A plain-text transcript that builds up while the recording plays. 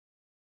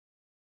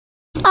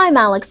I'm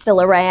Alex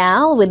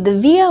Villarreal with the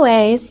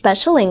VOA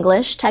Special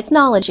English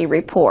Technology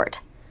Report.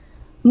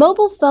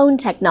 Mobile phone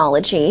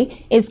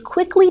technology is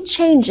quickly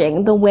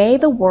changing the way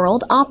the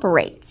world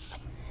operates.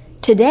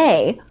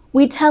 Today,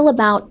 we tell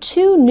about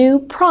two new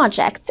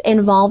projects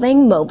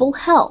involving mobile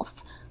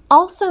health,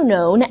 also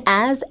known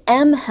as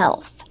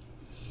mHealth.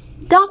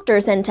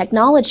 Doctors and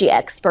technology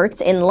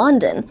experts in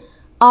London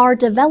are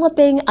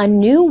developing a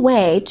new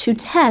way to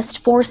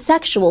test for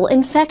sexual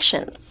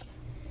infections.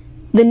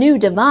 The new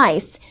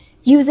device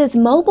uses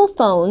mobile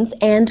phones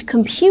and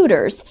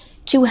computers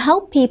to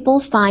help people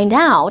find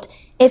out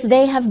if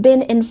they have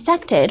been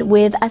infected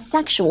with a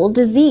sexual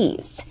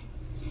disease.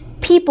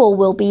 People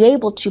will be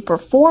able to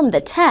perform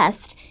the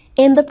test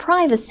in the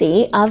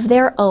privacy of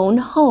their own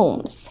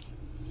homes.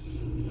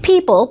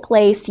 People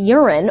place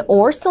urine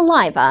or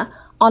saliva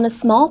on a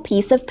small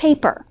piece of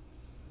paper.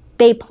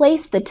 They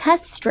place the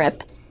test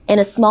strip in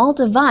a small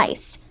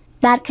device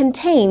that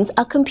contains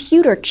a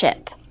computer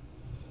chip.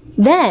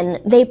 Then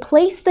they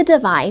place the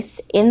device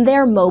in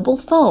their mobile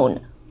phone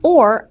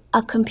or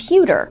a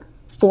computer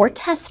for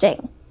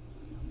testing.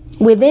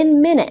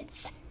 Within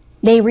minutes,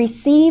 they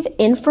receive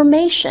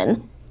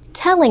information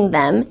telling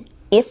them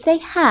if they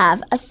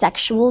have a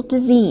sexual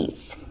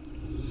disease.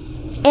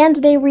 And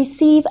they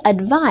receive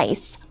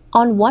advice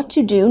on what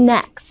to do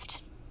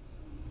next.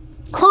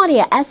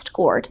 Claudia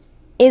Estcourt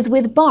is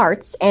with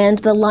Barts and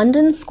the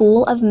London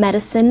School of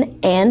Medicine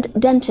and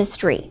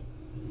Dentistry.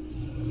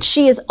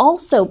 She is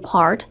also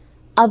part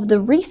of the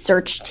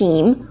research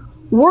team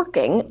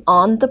working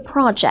on the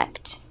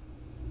project.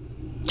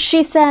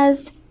 She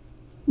says,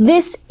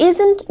 "This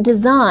isn't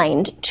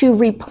designed to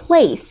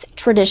replace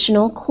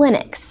traditional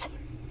clinics.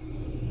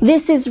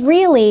 This is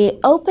really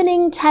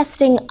opening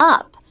testing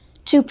up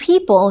to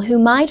people who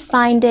might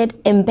find it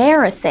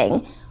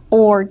embarrassing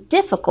or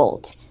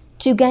difficult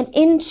to get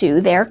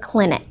into their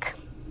clinic."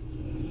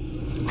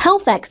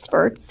 Health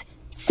experts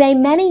say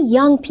many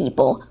young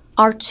people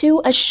are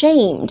too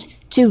ashamed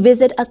to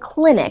visit a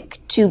clinic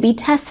to be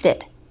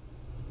tested.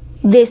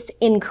 This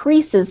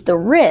increases the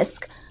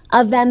risk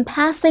of them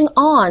passing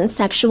on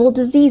sexual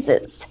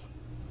diseases.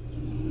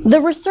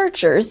 The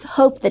researchers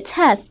hope the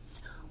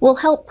tests will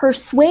help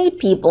persuade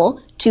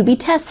people to be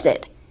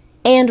tested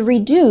and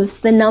reduce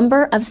the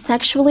number of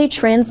sexually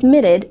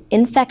transmitted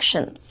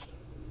infections.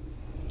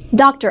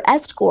 Dr.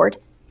 Estcourt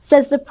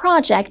says the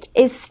project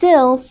is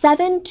still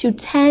 7 to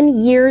 10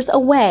 years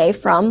away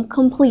from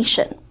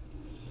completion.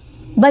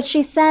 But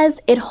she says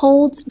it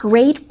holds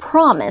great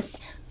promise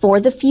for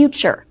the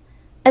future,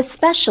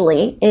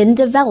 especially in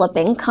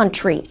developing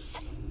countries.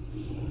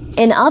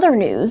 In other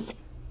news,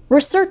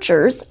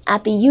 researchers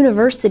at the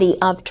University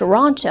of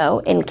Toronto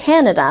in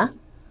Canada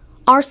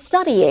are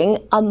studying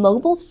a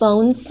mobile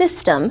phone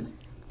system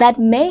that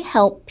may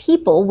help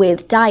people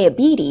with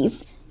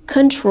diabetes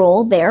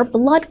control their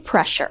blood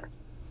pressure.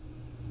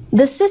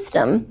 The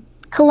system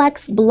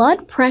collects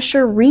blood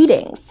pressure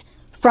readings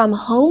from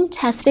home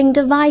testing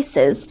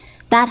devices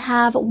that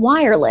have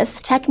wireless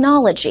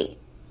technology.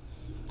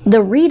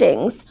 The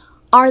readings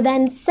are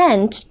then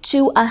sent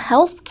to a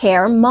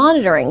healthcare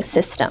monitoring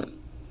system.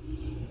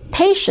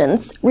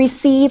 Patients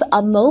receive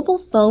a mobile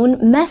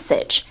phone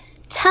message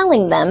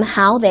telling them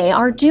how they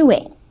are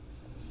doing.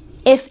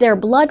 If their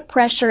blood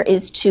pressure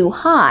is too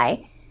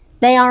high,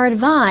 they are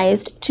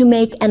advised to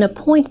make an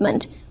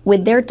appointment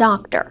with their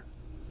doctor.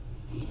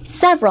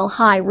 Several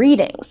high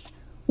readings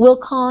will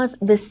cause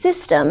the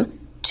system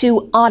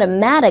to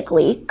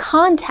automatically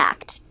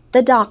contact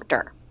the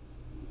doctor.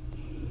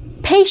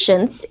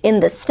 Patients in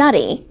the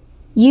study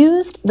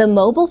used the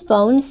mobile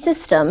phone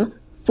system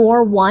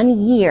for 1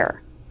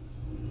 year.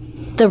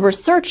 The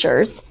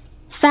researchers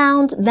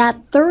found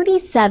that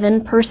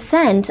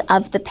 37%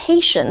 of the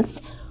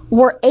patients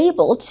were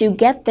able to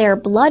get their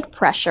blood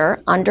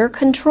pressure under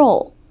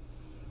control.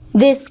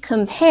 This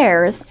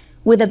compares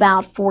with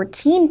about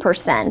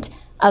 14%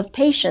 of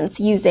patients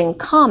using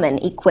common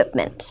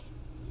equipment.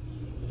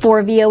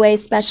 For VOA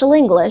Special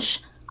English,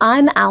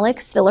 I'm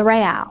Alex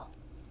Villarreal.